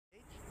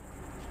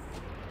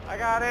I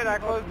got it, I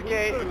closed the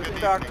gate. It was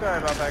stuck. Sorry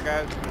about that,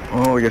 guys.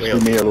 Oh, you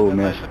screwed me a little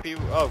miss.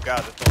 Oh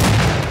god,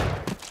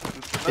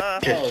 that's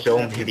all. Just so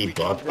heavy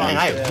butt. Man,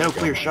 I have no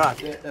clear shot.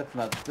 That's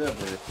not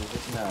Cerberus,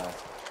 is it? No.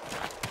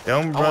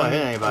 Don't run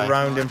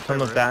around in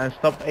front of that and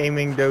stop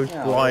aiming those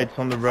lights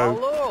on the road.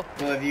 Hello.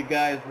 So have you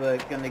guys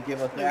gonna give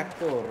us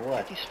extra or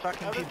what? These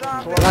fucking people.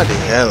 Bloody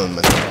hell,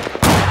 man.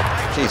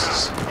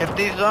 Jesus. If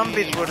these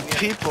zombies were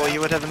people,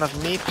 you would have enough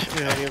meat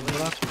to have your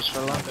bratwurst for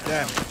a long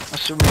time.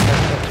 Assuming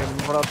that's what your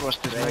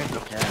bratwurst is made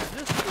of.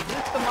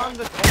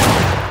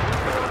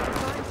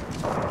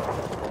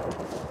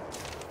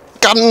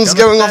 Guns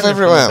going off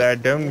everywhere. There,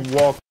 don't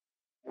walk.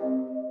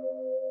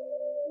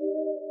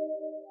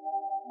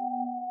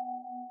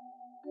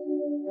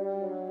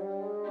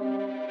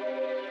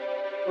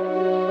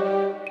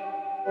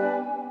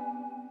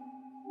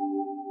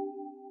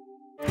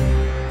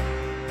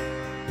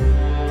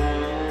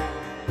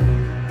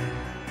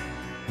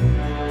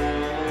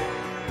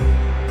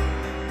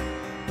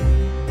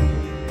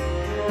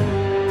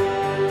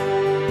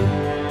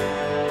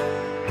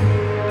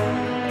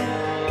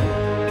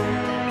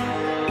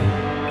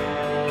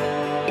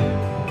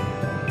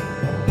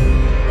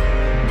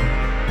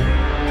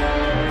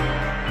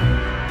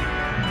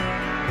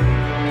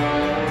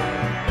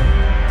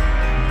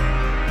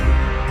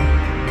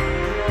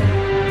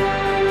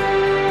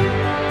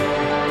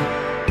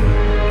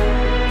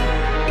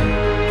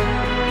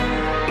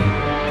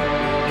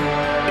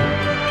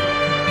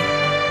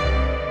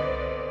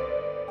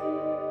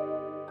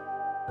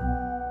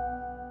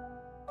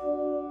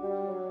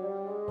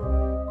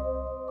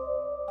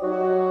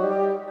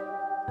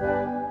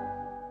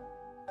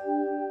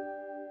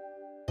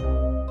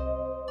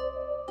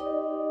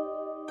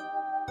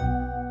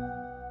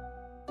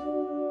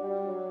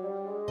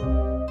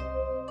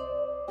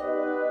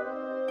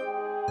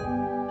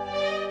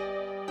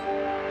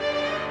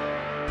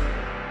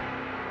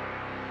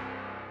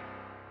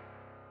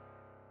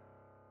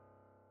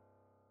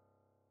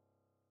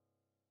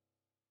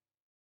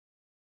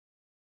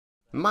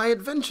 My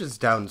adventures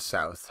down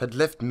south had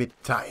left me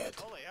tired,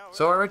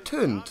 so I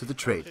returned to the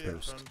trade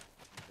post.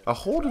 A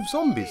horde of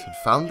zombies had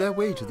found their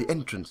way to the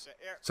entrance,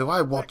 so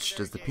I watched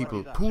as the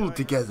people pooled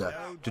together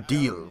to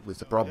deal with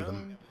the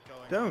problem.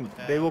 Don't.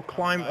 They will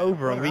climb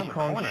over and we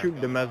can't shoot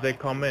them as they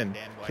come in.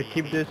 So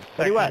keep this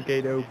second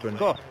gate open.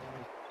 Alright,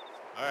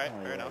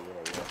 fair enough.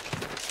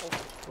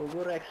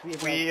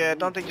 We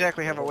don't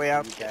exactly have a way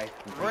out.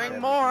 Bring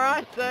more,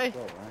 I say.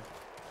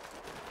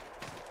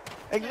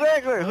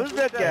 Exactly, who's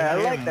that guy? I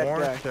like that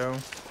guy. So.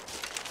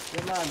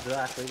 Come on,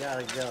 Doc, we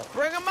gotta go.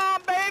 Bring him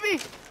on,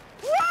 baby!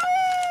 Woo!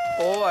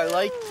 Oh, I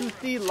like to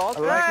see lots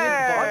of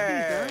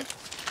Hey! bodies,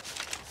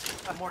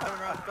 huh? More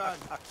coming around the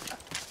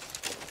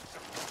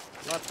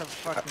Lots of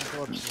fucking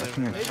corpses.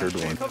 Maybe you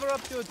can cover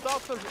up your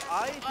doctor's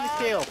eyes,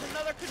 Mikhail.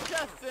 Another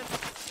contestant!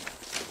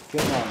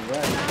 Come on,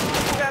 right.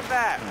 Who said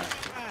that?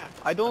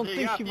 I don't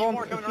think she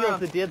wants to feel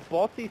the dead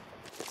bodies.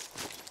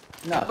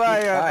 No, she's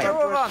By, fine. two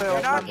of them,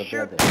 do not Not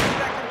shoot the the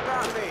second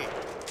zombie!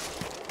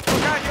 Oh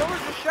god, you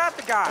almost just shot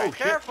the guy!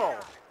 Careful!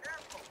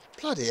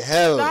 Bloody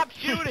hell. Stop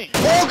shooting!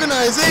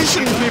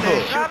 Organization,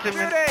 people! Stop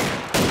shooting!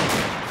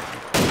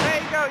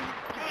 There you go,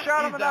 you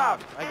shot him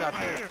enough! I got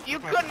her. You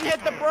couldn't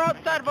hit the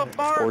broadside of a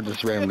bar Or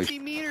just randomly 50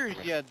 meters,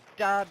 you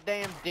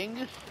goddamn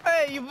dingus!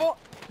 Hey, you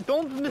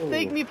don't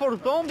mistake me for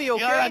zombie,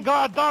 okay?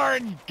 god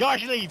darn,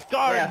 goshly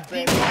darn! Yeah,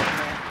 same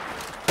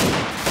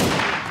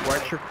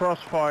Watch your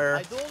crossfire.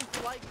 I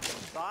don't like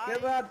to die.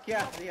 Come on,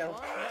 Cassio.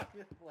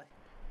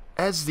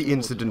 As the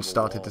incident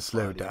started to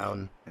slow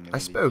down, I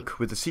spoke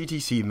with a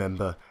CTC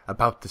member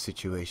about the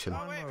situation.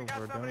 Oh wait, we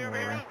got somebody over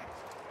here!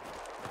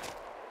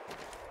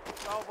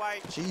 Oh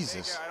wait,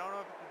 Jesus. I don't know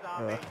if it's a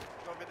zombie.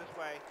 Go over this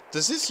way.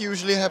 Does this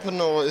usually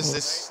happen, or is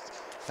this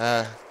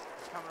Coming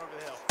over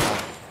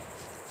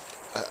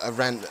the hill. a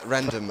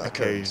random occurrence?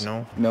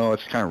 Occasional. No,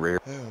 it's kind of rare.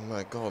 Oh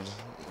my god.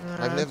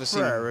 I've never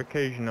seen... Rare,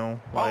 occasional.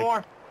 One Like,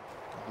 more!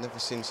 Never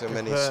seen so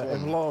many if a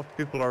swarm. lot of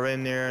people are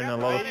in there and a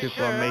lot of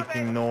people are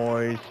making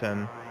noise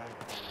and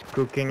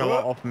cooking a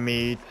lot of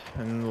meat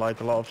and like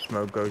a lot of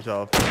smoke goes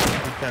off,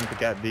 you tend to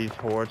get these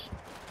hordes.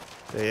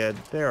 They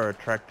are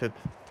attracted.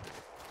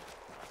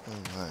 Oh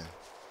my.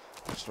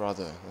 That's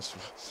rather...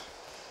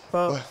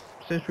 But Well-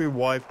 since we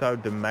wiped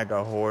out the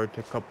mega horde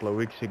a couple of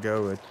weeks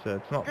ago,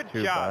 it's not Good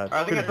too job. bad. I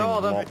think Could it's have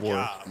all been a of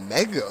lot them. worse.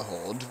 Mega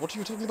Horde? What are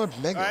you talking about,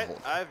 Mega Alright,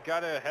 Horde? I've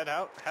gotta head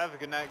out. Have a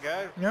good night,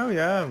 guys. Oh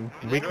yeah,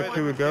 a week or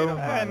two ago,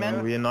 Alright,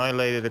 man. we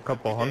annihilated a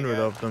couple hundred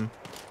of them,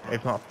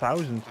 if not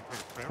thousands.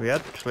 We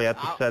actually had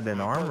to set in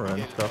armor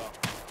and stuff.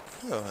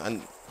 Oh,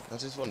 and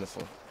that is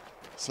wonderful.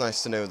 It's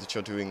nice to know that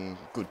you're doing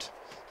good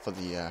for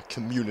the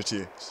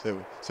community,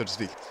 so to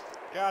speak.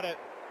 Got it.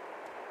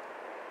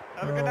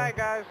 Have a good night,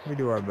 guys. We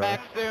do our best.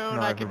 Back soon. Not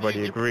I can everybody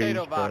use your agrees,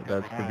 potato but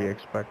vodka. that's to be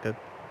expected.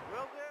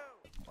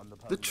 Will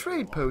do. The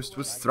trade post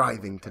was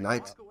thriving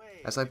tonight,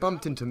 as I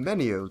bumped into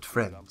many old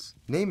friends,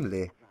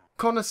 namely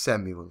Conor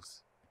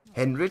Samuels,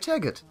 Henry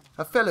Taggart,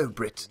 a fellow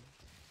Brit,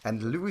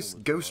 and Lewis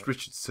Ghost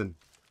Richardson,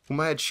 whom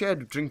I had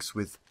shared drinks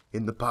with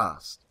in the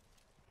past.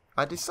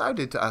 I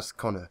decided to ask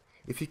Conor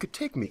if he could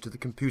take me to the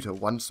computer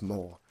once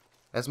more,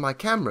 as my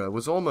camera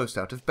was almost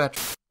out of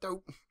battery.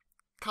 Oh,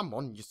 come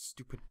on, you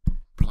stupid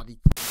bloody...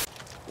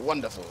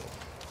 Wonderful.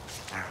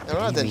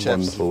 Alright then,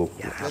 chaps. Wonderful.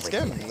 Let's go.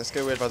 Let's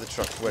go right by the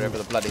truck, wherever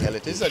the bloody hell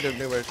it is. I don't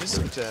know where it is,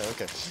 but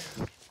okay.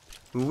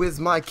 With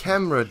my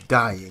camera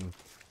dying,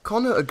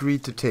 Conor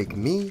agreed to take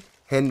me,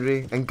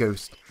 Henry, and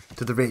Ghost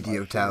to the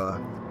radio tower,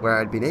 where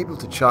I'd been able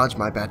to charge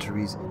my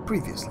batteries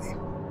previously.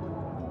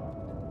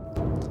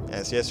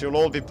 Yes, you'll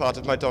all be part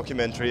of my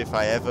documentary if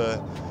I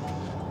ever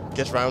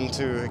get round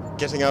to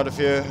getting out of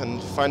here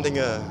and finding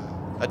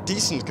a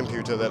decent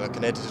computer that I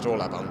can edit it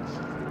all up on.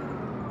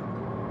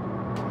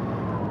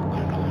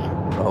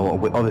 Oh,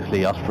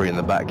 obviously us three in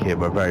the back here,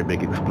 we're very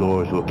big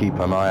explorers. We'll keep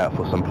an eye out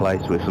for some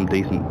place with some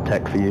decent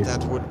tech for you.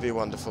 That would be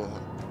wonderful.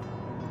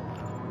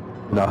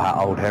 You know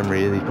how old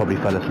Henry is, he's probably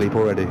fell asleep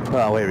already.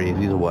 Oh, here he is,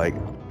 he's awake.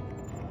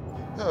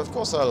 Yeah, of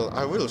course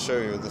I will show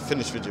you the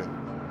finished video.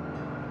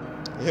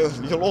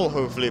 You'll all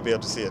hopefully be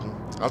able to see it.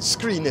 I'll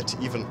screen it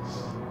even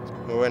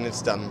when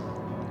it's done.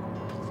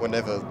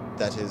 Whenever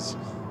that is.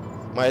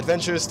 My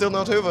adventure is still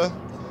not over.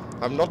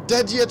 I'm not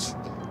dead yet.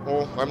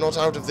 Or I'm not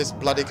out of this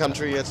bloody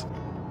country yet.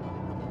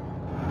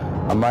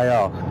 I may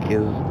ask,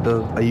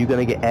 are you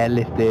going to get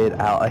airlifted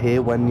out of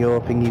here when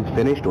your thingy's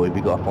finished, or have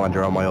you got to find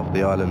your own way off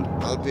the island?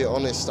 I'll be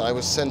honest, I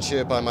was sent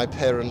here by my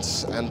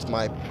parents and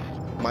my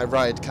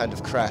ride kind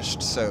of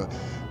crashed, so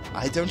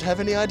I don't have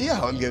any idea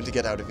how I'm going to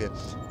get out of here.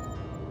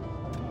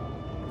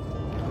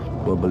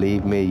 Well,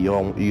 believe me,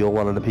 you're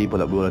one of the people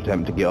that will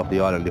attempt to get off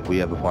the island if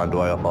we ever find a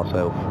way off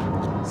ourselves.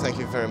 Thank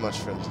you very much,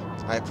 friend.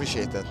 I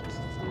appreciate that.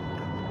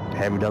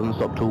 Henry doesn't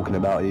stop talking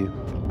about you.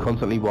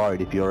 Constantly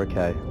worried if you're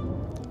okay.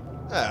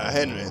 Ah,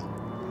 Henry.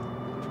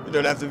 You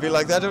don't have to be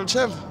like that, old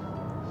chap.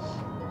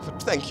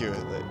 But thank you.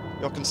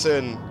 Your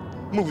concern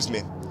moves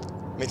me.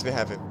 Makes me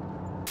happy.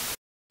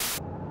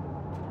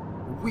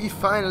 We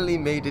finally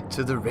made it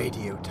to the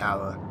radio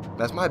tower,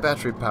 as my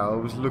battery power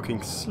was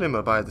looking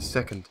slimmer by the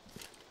second.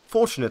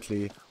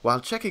 Fortunately,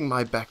 while checking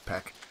my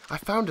backpack, I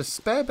found a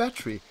spare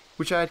battery,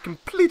 which I had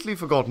completely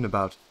forgotten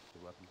about.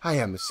 I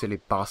am a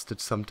silly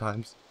bastard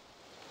sometimes.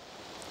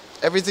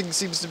 Everything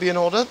seems to be in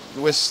order.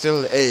 We're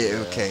still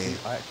A-okay.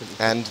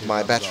 And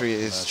my battery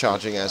is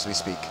charging as we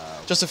speak.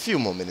 Just a few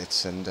more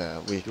minutes and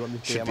we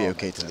should be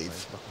okay to leave.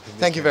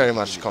 Thank you very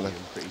much, Conor,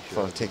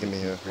 for taking me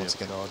here once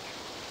again.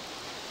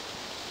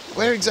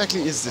 Where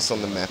exactly is this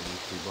on the map?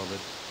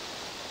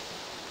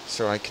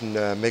 So I can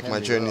make my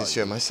journeys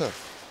here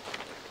myself.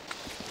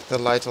 The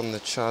light on the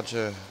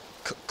charger...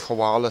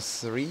 Koala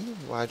 3?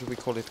 Why do we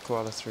call it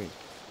Koala 3?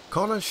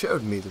 Conor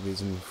showed me the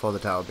reason for the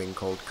tower being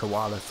called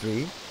Koala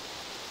 3.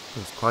 It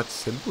was quite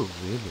simple,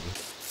 really.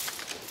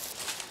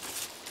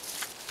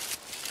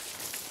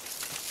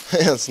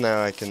 Yes,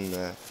 now I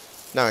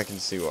can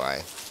see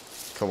why.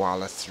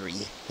 Koala 3.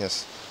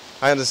 Yes,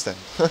 I understand.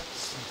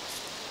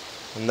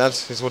 And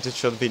that is what it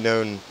shall be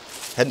known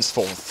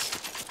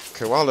henceforth.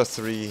 Koala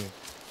 3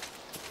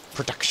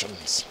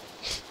 Productions.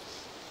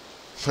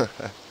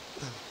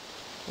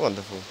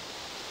 Wonderful.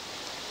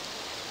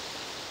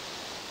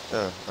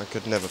 Oh, I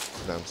could never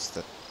pronounce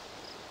that.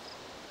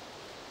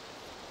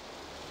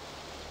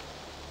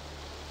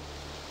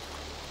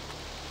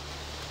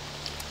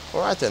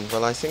 Alright then,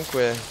 well I think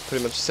we're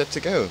pretty much set to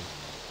go.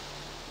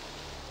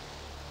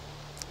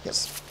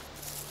 Yes.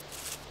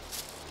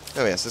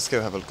 Oh yes, let's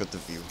go have a look at the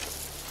view.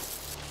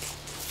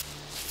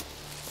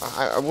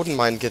 I wouldn't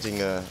mind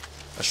getting a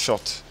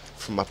shot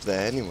from up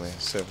there anyway,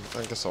 so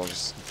I guess I'll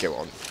just go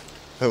on.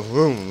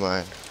 Oh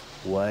my.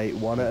 Wait,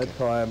 one at a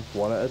time,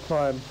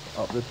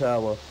 up the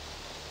tower.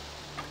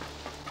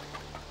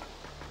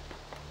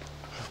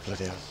 Oh,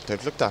 bloody hell.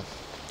 Don't look down.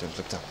 Don't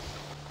look down.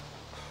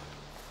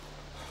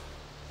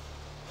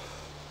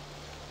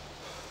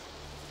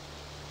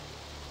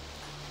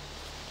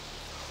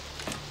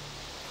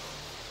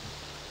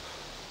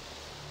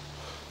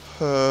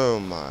 Oh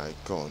my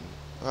god.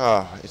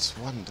 Ah, it's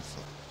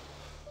wonderful.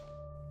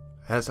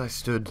 As I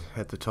stood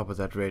at the top of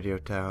that radio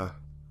tower,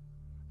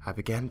 I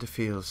began to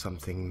feel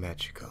something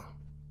magical.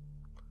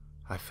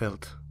 I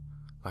felt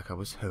like I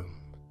was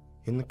home,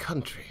 in the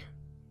country,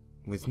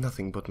 with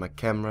nothing but my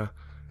camera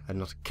and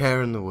not a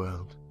care in the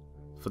world.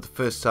 For the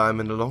first time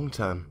in a long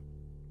time,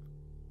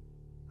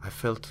 I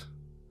felt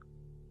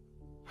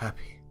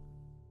happy.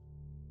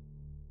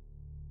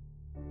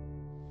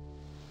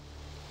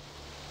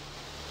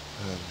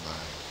 Oh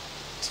my,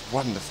 it's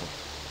wonderful.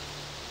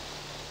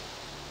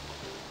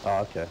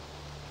 Oh, okay.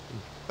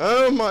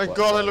 Oh my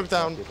god, I look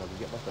down.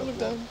 I look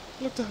down,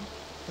 look down.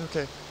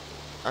 Okay,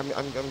 I'm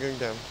going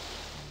down.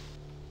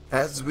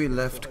 As we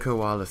left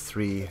Koala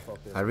 3,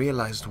 I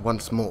realized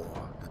once more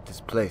that this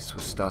place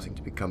was starting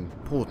to become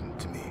important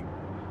to me.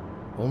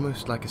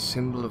 Almost like a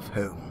symbol of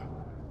home.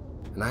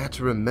 And I had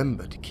to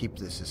remember to keep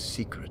this a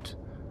secret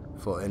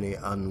for any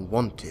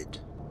unwanted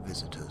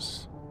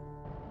visitors.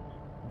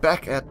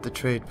 Back at the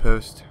trade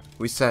post,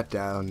 we sat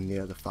down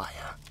near the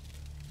fire.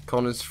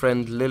 Conor's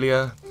friend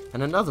Lilia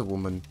and another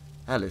woman,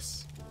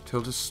 Alice,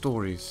 told us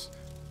stories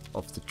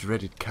of the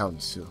dreaded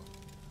council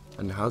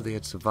and how they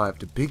had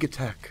survived a big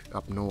attack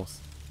up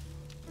north.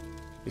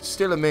 It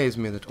still amazed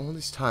me that all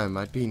this time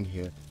I'd been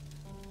here,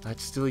 I'd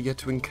still yet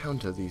to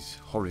encounter these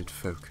horrid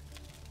folk.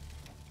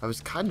 I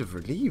was kind of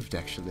relieved,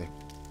 actually.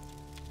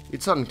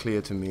 It's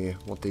unclear to me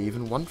what they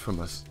even want from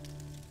us,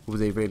 who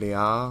they really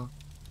are,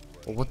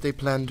 or what they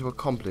plan to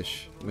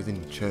accomplish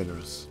within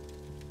Chernarus.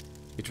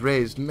 It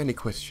raised many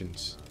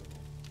questions.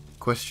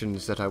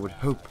 Questions that I would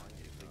hope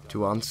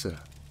to answer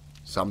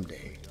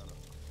someday.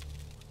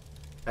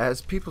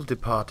 As people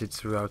departed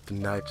throughout the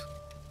night,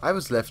 I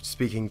was left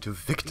speaking to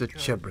Viktor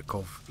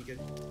Chebrikov.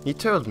 He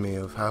told me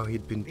of how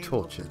he'd been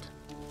tortured.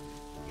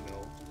 You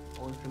know,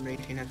 all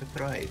information has a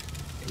price.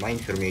 And my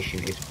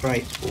information is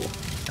priceful,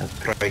 not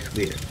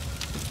priceless.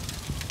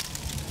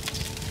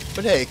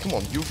 But hey, come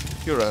on,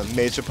 you're a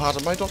major part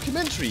of my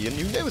documentary, and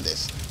you know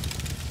this.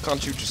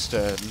 Can't you just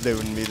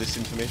loan me this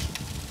information?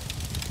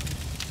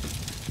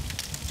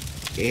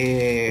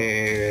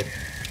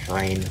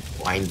 Fine,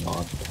 why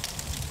not?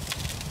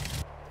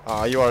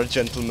 Ah, you are a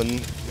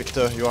gentleman,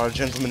 Victor, you are a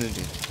gentleman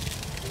indeed.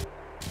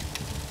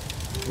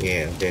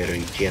 Yeah,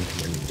 very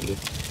gentlemanly.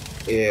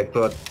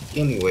 But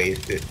anyways,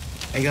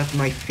 I got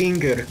my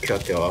finger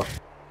cut off,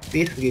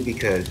 basically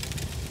because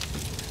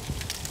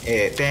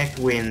back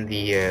when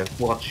the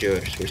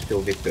Watchers were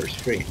still Victor's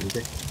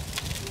friend,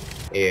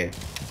 I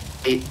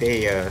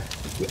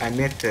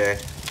met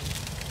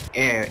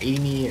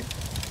Amy,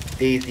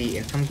 DayZ,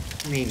 and some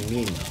named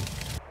Mina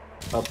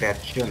up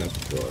at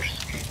Chernarus.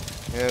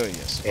 Oh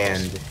yes.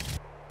 And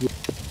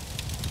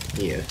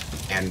yes,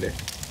 and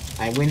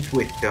I went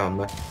with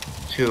them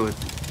to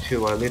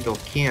a little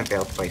camp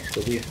out by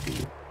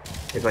Skalisti.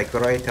 It's like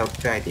right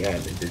outside the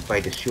island, it's by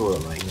the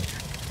shoreline of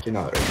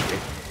Chernarus.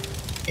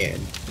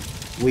 And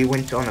we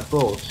went on a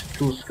boat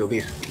to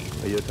Skalisti.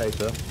 Are you okay,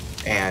 sir?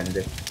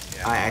 And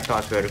I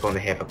thought we were going to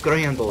have a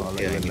grand old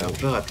time, you know,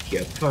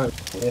 vodka,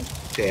 party,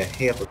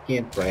 have a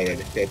campfire,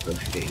 that type of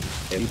thing.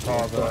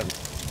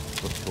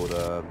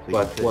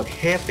 But what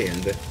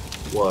happened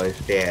was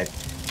that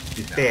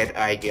instead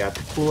I got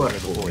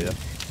chloroformed,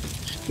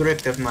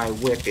 stripped of my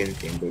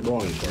weapons and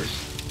belongings,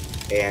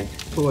 and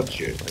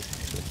tortured.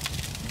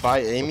 By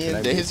Amy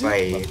and DayZ?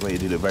 That's why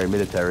you look very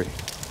military.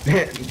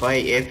 By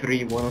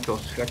every one of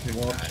those fucking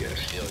Watchers.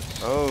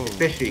 Oh.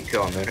 Especially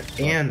Conor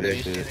and the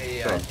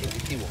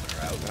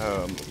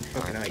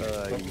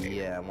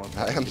Yeah,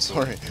 I am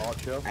sorry.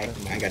 I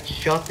got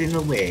shot in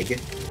the leg.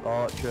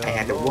 I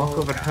had to walk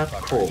over hot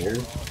coal.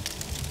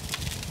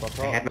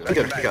 I had my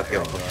finger cut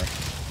off.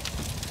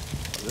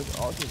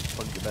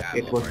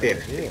 It was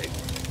devastating.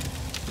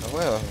 Oh,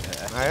 well,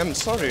 I am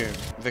sorry,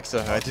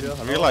 Victor. I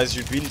didn't realize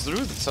you'd been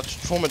through such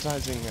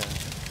traumatizing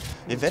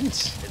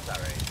events.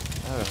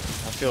 Oh,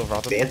 I feel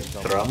rather... That's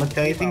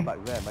traumatizing?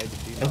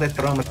 How's that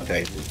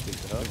traumatizing?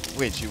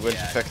 Wait, you weren't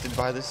affected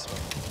by this?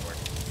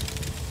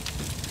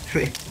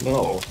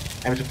 No,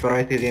 I'm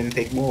surprised they didn't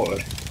take more.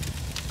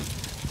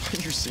 Are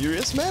you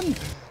serious, man?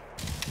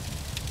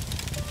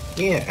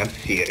 Yeah, I'm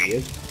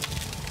serious.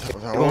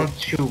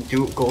 Don't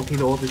you go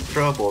through all this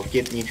trouble of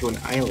getting me to an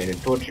island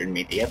and torturing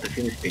me? They have to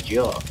finish the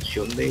job,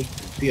 shouldn't they?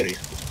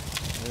 Seriously.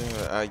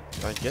 I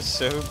guess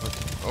so, but...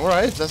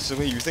 Alright, that's the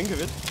way you think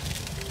of it.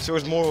 So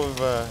it's more of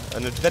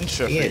an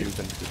adventure for you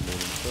than...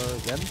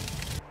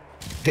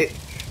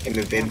 An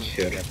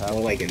adventure,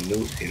 more like a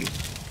nuisance.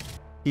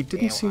 He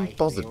didn't seem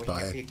bothered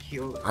by it.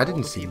 I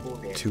didn't seem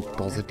too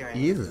bothered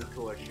either.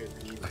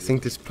 I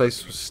think this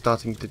place was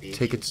starting to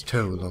take its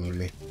toll on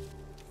me.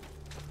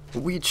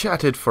 We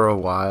chatted for a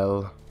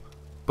while,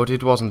 but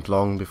it wasn't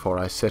long before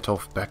I set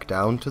off back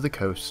down to the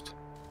coast.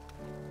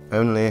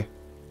 Only,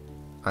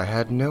 I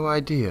had no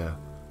idea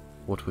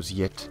what was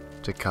yet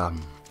to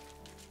come.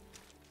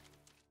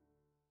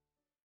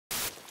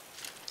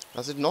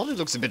 Does it not? It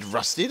looks a bit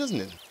rusty,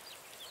 doesn't it?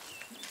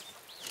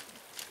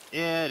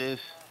 Yeah, it is.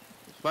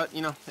 But,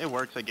 you know, it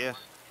works, I guess.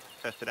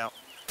 Test it out.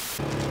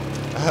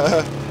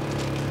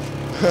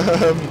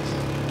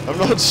 I'm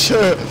not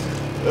sure.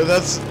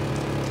 That's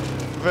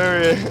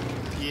very...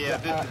 Yeah,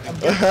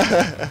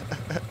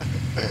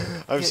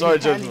 I'm sorry,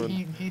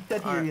 gentlemen. He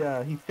said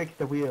he fixed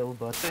the wheel,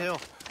 but... the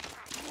hill.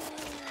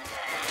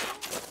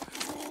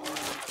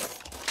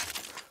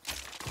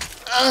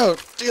 Oh,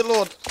 dear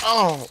Lord.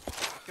 Oh.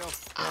 Go.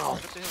 Ow.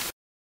 Up the hill.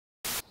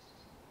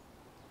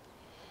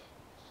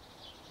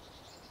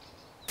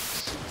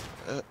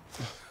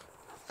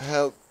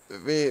 Help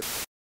me.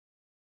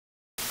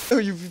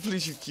 Oh,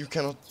 please, you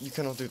cannot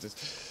do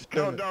this.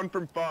 Count down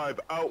from 5,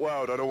 out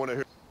loud, I don't want to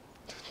hear.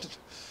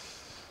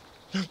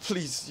 No,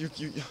 please, you,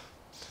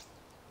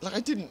 like, I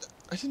didn't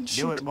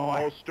shoot. Do it, boy.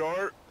 I'll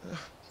start.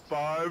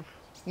 5.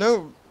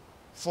 No,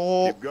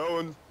 4. Keep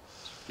going.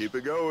 Keep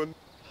it going.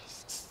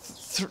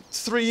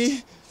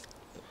 3.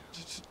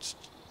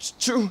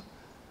 2.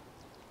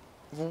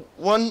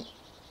 1.